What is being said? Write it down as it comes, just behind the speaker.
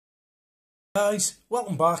Guys,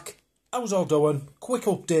 welcome back. How's all doing? Quick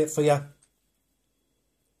update for you.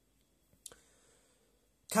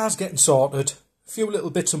 Car's getting sorted. A few little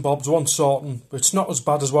bits and bobs want sorting, but it's not as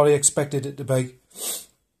bad as what I expected it to be.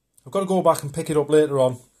 I've got to go back and pick it up later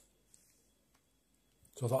on.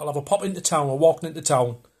 So I thought I'll have a pop into town or walking into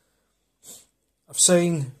town. I've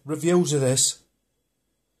seen reviews of this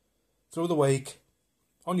through the week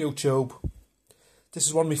on YouTube. This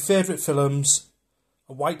is one of my favourite films.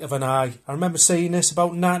 A White of an Eye. I remember seeing this about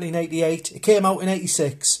 1988. It came out in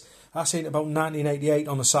 86. I seen it about 1988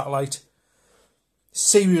 on the satellite.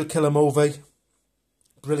 Serial killer movie.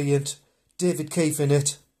 Brilliant. David Keith in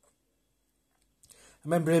it. I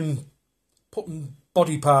remember him putting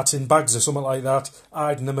body parts in bags or something like that,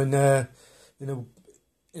 hiding them in a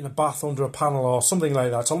bath under a panel or something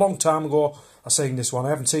like that. It's a long time ago I seen this one. I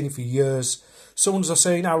haven't seen it for years. As soon as I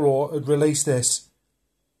seen Arrow had released this,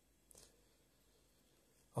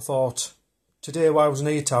 I thought, today while I was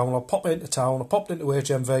near town, I'll pop into town. I popped into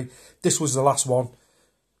HMV. This was the last one.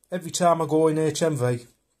 Every time I go in HMV,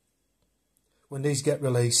 when these get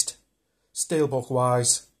released, steelbook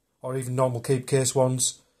wise, or even normal keep case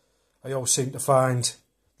ones, I always seem to find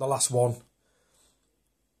the last one.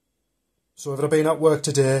 So if I'd have been at work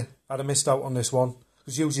today, I'd have missed out on this one.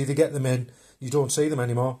 Because usually they get them in, you don't see them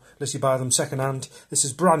anymore, unless you buy them second hand. This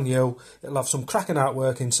is brand new. It'll have some cracking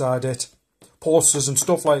artwork inside it. Posters and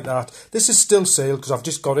stuff like that. This is still sealed because I've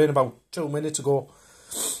just got in about 2 minutes ago.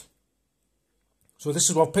 So this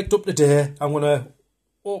is what I've picked up today. I'm going to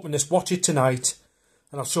open this, watch it tonight,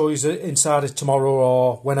 and I'll show you inside it tomorrow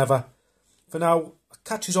or whenever. For now, I'll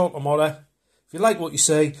catch you all tomorrow. If you like what you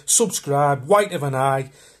see, subscribe. White of an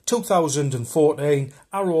Eye, 2014,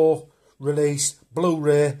 Arrow release,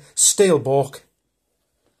 Blu-ray, steelbook.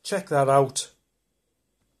 Check that out.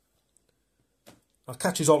 I'll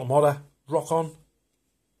catch you all tomorrow. Rock on.